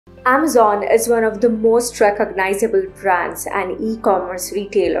Amazon is one of the most recognizable brands and e-commerce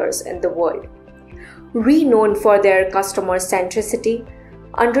retailers in the world. Renowned for their customer centricity,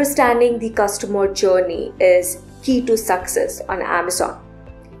 understanding the customer journey is key to success on Amazon.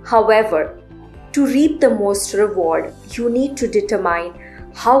 However, to reap the most reward, you need to determine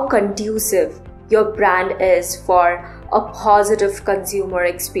how conducive your brand is for a positive consumer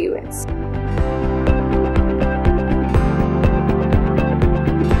experience.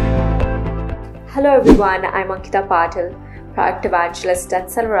 Hello everyone, I'm Ankita Patil, Product Evangelist at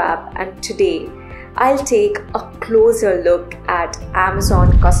SellerApp, and today I'll take a closer look at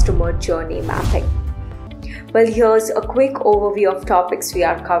Amazon customer journey mapping. Well, here's a quick overview of topics we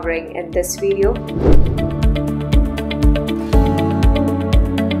are covering in this video.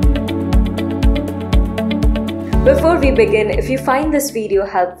 Before we begin, if you find this video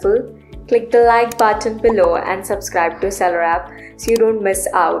helpful, click the like button below and subscribe to SellerApp so you don't miss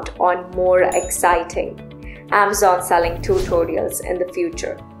out on more exciting Amazon selling tutorials in the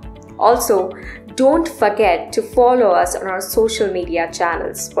future. Also, don't forget to follow us on our social media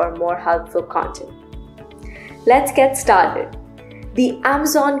channels for more helpful content. Let's get started. The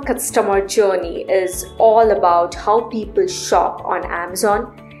Amazon customer journey is all about how people shop on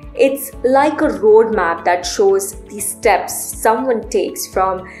Amazon. It's like a roadmap that shows the steps someone takes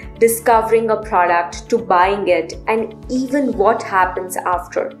from discovering a product to buying it and even what happens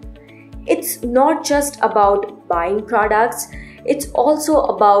after. It's not just about buying products, it's also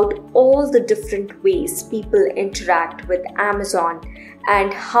about all the different ways people interact with Amazon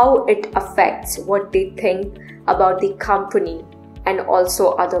and how it affects what they think about the company and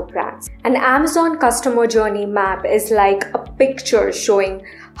also other brands. An Amazon customer journey map is like a picture showing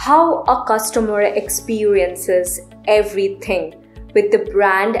how a customer experiences everything with the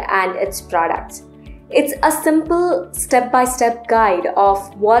brand and its products. It's a simple step-by-step guide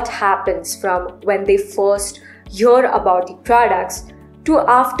of what happens from when they first hear about the products to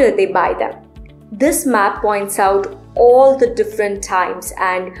after they buy them. This map points out all the different times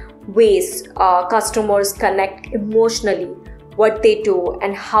and ways customers connect emotionally, what they do,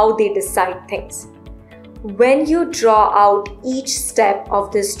 and how they decide things. When you draw out each step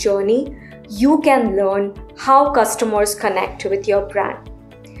of this journey, you can learn how customers connect with your brand.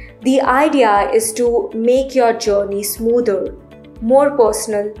 The idea is to make your journey smoother, more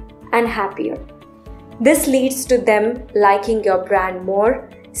personal, and happier. This leads to them liking your brand more,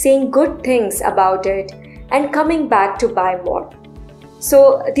 saying good things about it, and coming back to buy more.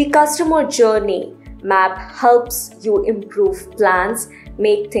 So the customer journey map helps you improve plans,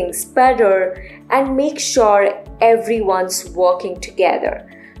 make things better, and make sure everyone's working together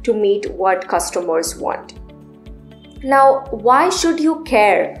to meet what customers want. Now, why should you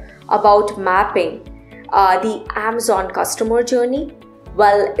care about mapping the Amazon customer journey?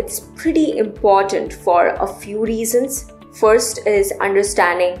 Well, it's pretty important for a few reasons. First is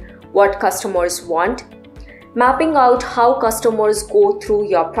understanding what customers want. Mapping out how customers go through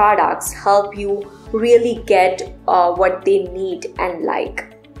your products help you really get what they need and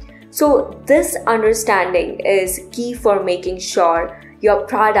like. So this understanding is key for making sure your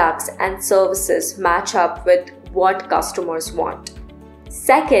products and services match up with what customers want.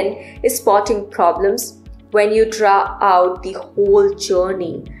 Second is spotting problems. When you draw out the whole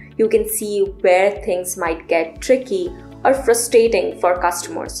journey, you can see where things might get tricky or frustrating for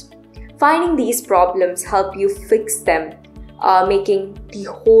customers. Finding these problems help you fix them, making the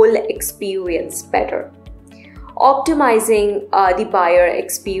whole experience better. Optimizing the buyer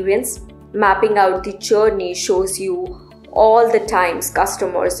experience, mapping out the journey shows you all the times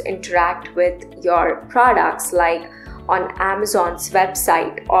customers interact with your products, like on Amazon's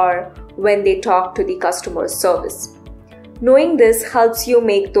website or when they talk to the customer service. Knowing this helps you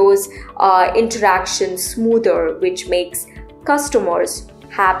make those interactions smoother, which makes customers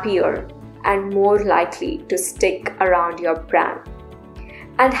happier and more likely to stick around your brand.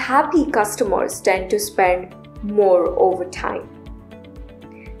 And happy customers tend to spend more over time.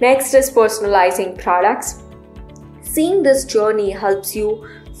 Next is personalizing products. Seeing this journey helps you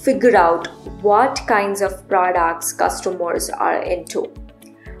figure out what kinds of products customers are into.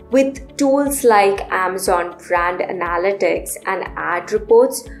 With tools like Amazon Brand Analytics and ad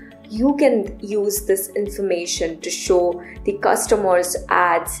reports, you can use this information to show the customers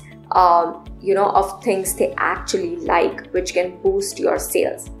ads of things they actually like, which can boost your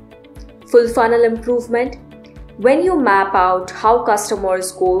sales. Full funnel improvement. When you map out how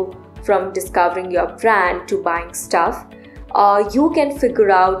customers go from discovering your brand to buying stuff, you can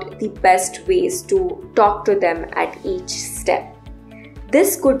figure out the best ways to talk to them at each step.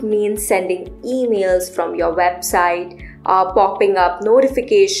 This could mean sending emails from your website, popping up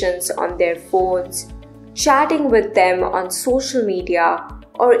notifications on their phones, chatting with them on social media,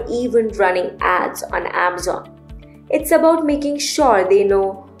 or even running ads on Amazon. It's about making sure they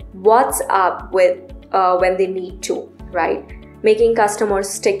know what's up with when they need to, right? Making customers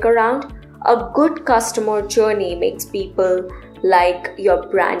stick around. A good customer journey makes people like your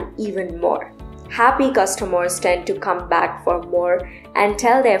brand even more. Happy customers tend to come back for more and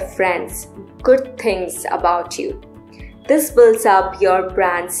tell their friends good things about you. This builds up your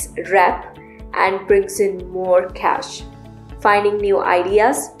brand's rep and brings in more cash. Finding new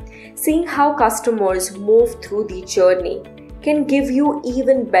ideas, seeing how customers move through the journey can give you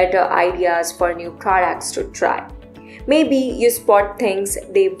even better ideas for new products to try. Maybe you spot things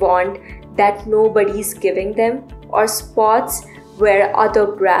they want that nobody's giving them, or spots where other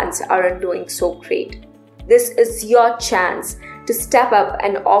brands aren't doing so great. This is your chance to step up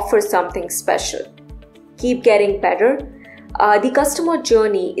and offer something special. Keep getting better. The customer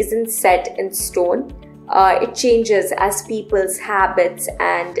journey isn't set in stone. It changes as people's habits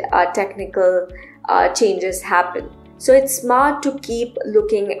and technical changes happen. So it's smart to keep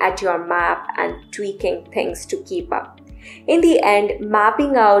looking at your map and tweaking things to keep up. In the end,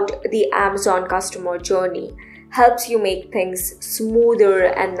 mapping out the Amazon customer journey helps you make things smoother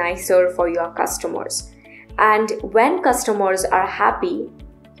and nicer for your customers. And when customers are happy,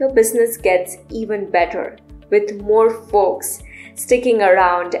 your business gets even better, with more folks sticking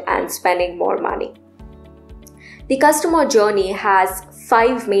around and spending more money. The customer journey has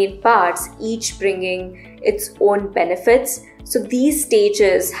 5 main parts, each bringing its own benefits. So these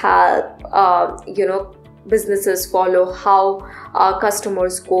stages help businesses follow how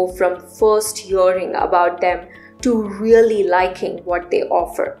customers go from first hearing about them to really liking what they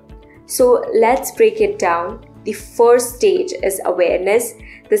offer. So let's break it down. The first stage is awareness.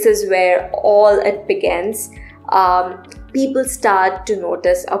 This is where all it begins. People start to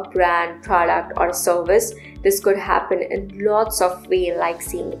notice a brand, product, or service. This could happen in lots of ways, like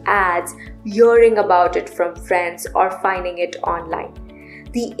seeing ads, hearing about it from friends, or finding it online.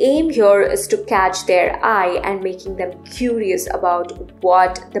 The aim here is to catch their eye and making them curious about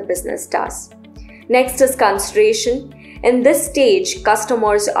what the business does. Next is consideration. In this stage,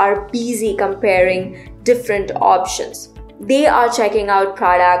 customers are busy comparing different options. They are checking out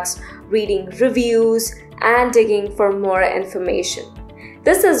products, reading reviews, and digging for more information.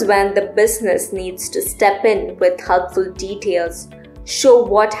 This is when the business needs to step in with helpful details, show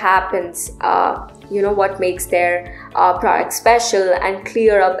what happens, what makes their product special, and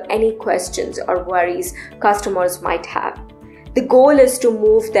clear up any questions or worries customers might have. The goal is to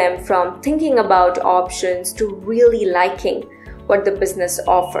move them from thinking about options to really liking what the business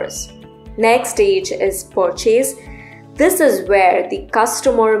offers. Next stage is purchase. This is where the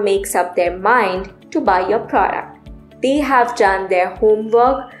customer makes up their mind to buy your product. They have done their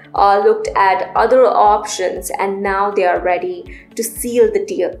homework or looked at other options, and now they are ready to seal the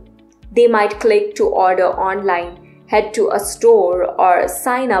deal. They might click to order online, head to a store, or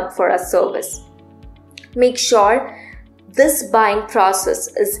sign up for a service. Make sure this buying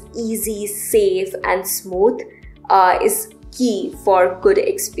process is easy, safe, and smooth is key for good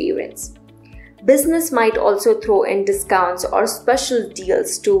experience. Business might also throw in discounts or special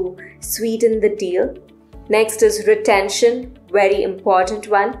deals to sweeten the deal. Next is retention, very important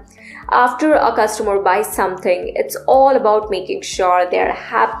one. After a customer buys something, it's all about making sure they're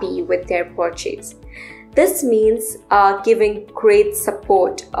happy with their purchase. This means giving great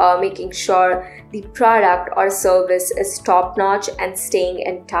support, making sure the product or service is top-notch, and staying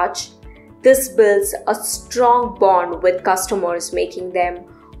in touch. This builds a strong bond with customers, making them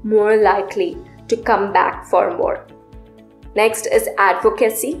more likely to come back for more. Next is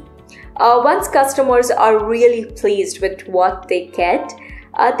advocacy. Once customers are really pleased with what they get,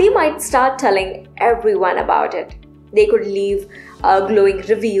 they might start telling everyone about it. They could leave glowing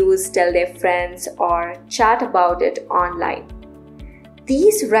reviews, tell their friends, or chat about it online.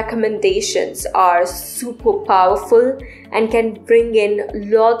 These recommendations are super powerful and can bring in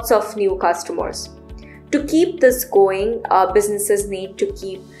lots of new customers. To keep this going, businesses need to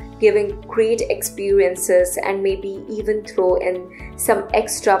keep giving great experiences and maybe even throw in some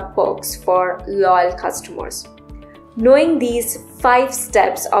extra perks for loyal customers. Knowing these 5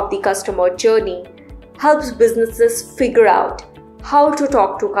 steps of the customer journey helps businesses figure out how to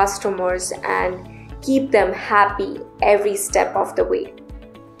talk to customers and keep them happy every step of the way.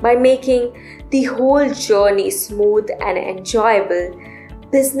 By making the whole journey smooth and enjoyable,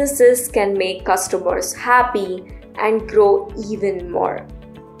 businesses can make customers happy and grow even more.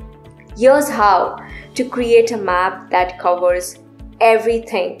 Here's how to create a map that covers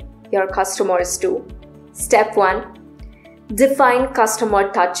everything your customers do. Step 1. Define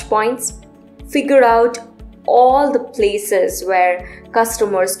customer touchpoints. Figure out all the places where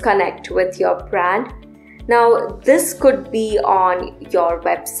customers connect with your brand. Now, this could be on your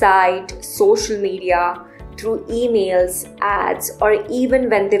website, social media, through emails, ads, or even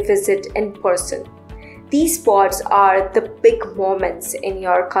when they visit in person. These spots are the big moments in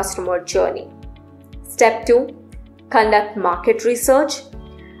your customer journey. Step 2. Conduct market research.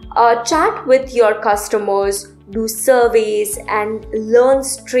 Chat with your customers, do surveys, and learn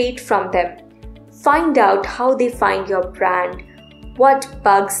straight from them. Find out how they find your brand, what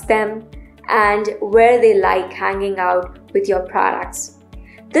bugs them, and where they like hanging out with your products.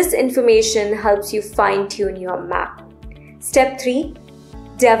 This information helps you fine-tune your map. Step 3.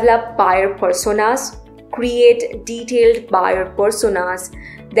 Develop buyer personas. Create detailed buyer personas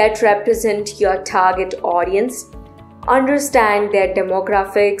that represent your target audience. Understand their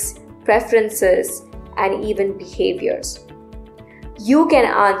demographics, preferences, and even behaviors. You can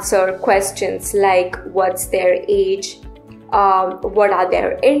answer questions like what's their age, what are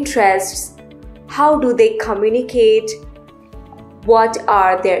their interests, how do they communicate, what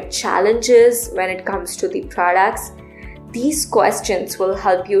are their challenges when it comes to the products. These questions will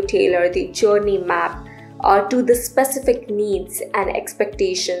help you tailor the journey map to the specific needs and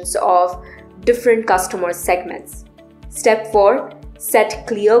expectations of different customer segments. Step 4. Set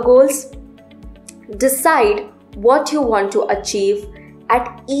clear goals. Decide what you want to achieve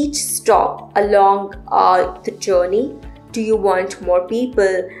at each stop along the journey. Do you want more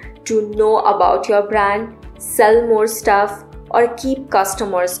people to know about your brand, sell more stuff, or keep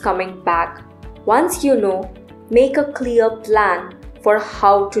customers coming back? Once you know, make a clear plan for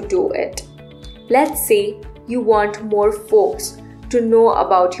how to do it. Let's say you want more folks to know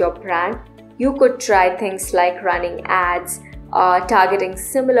about your brand. You could try things like running ads, targeting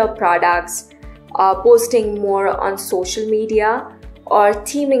similar products, posting more on social media, or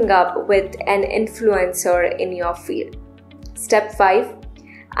teaming up with an influencer in your field. Step 5.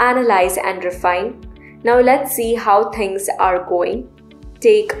 Analyze and refine. Now let's see how things are going.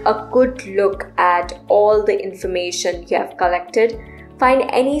 Take a good look at all the information you have collected. Find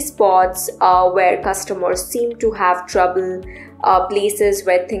any spots where customers seem to have trouble, places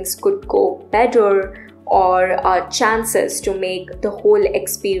where things could go better, or chances to make the whole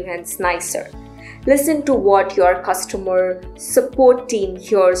experience nicer. Listen to what your customer support team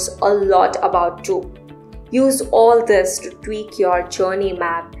hears a lot about too. Use all this to tweak your journey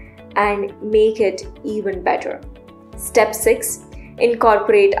map and make it even better. Step 6.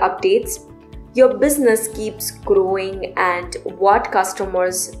 Incorporate updates. Your business keeps growing and what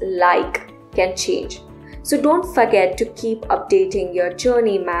customers like can change. So don't forget to keep updating your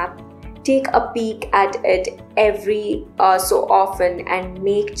journey map. Take a peek at it every so often and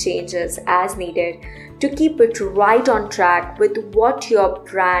make changes as needed to keep it right on track with what your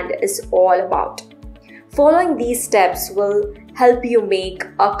brand is all about. Following these steps will help you make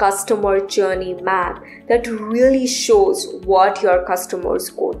a customer journey map that really shows what your customers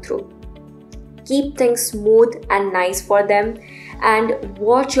go through. Keep things smooth and nice for them and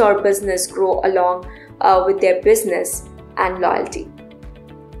watch your business grow along with their business and loyalty.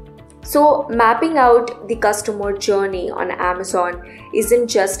 So, mapping out the customer journey on Amazon isn't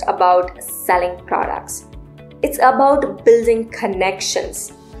just about selling products. It's about building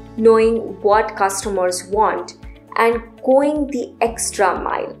connections, knowing what customers want, and going the extra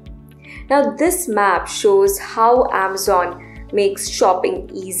mile. Now, this map shows how Amazon makes shopping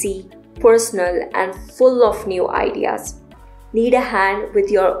easy, personal, and full of new ideas. Need a hand with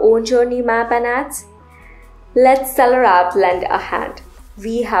your own journey map and ads? Let SellerApp lend a hand.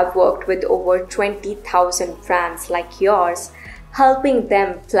 We have worked with over 20,000 brands like yours, helping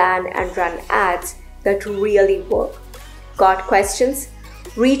them plan and run ads that really work. Got questions?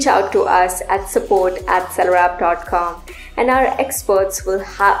 Reach out to us at support@sellerapp.com and our experts will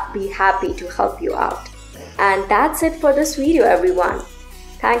be happy to help you out. And that's it for this video, everyone.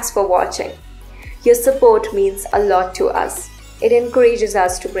 Thanks for watching. Your support means a lot to us. It encourages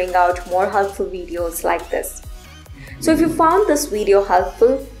us to bring out more helpful videos like this. So if you found this video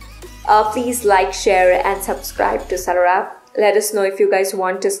helpful, please like, share, and subscribe to SellerApp. Let us know if you guys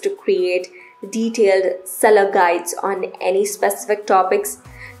want us to create detailed seller guides on any specific topics.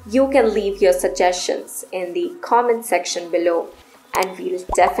 You can leave your suggestions in the comment section below and we'll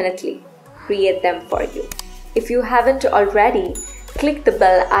definitely create them for you. If you haven't already, click the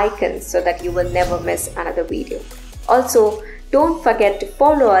bell icon so that you will never miss another video. Also, don't forget to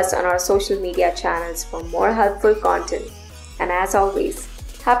follow us on our social media channels for more helpful content. And as always,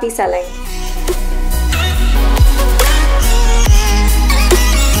 happy selling!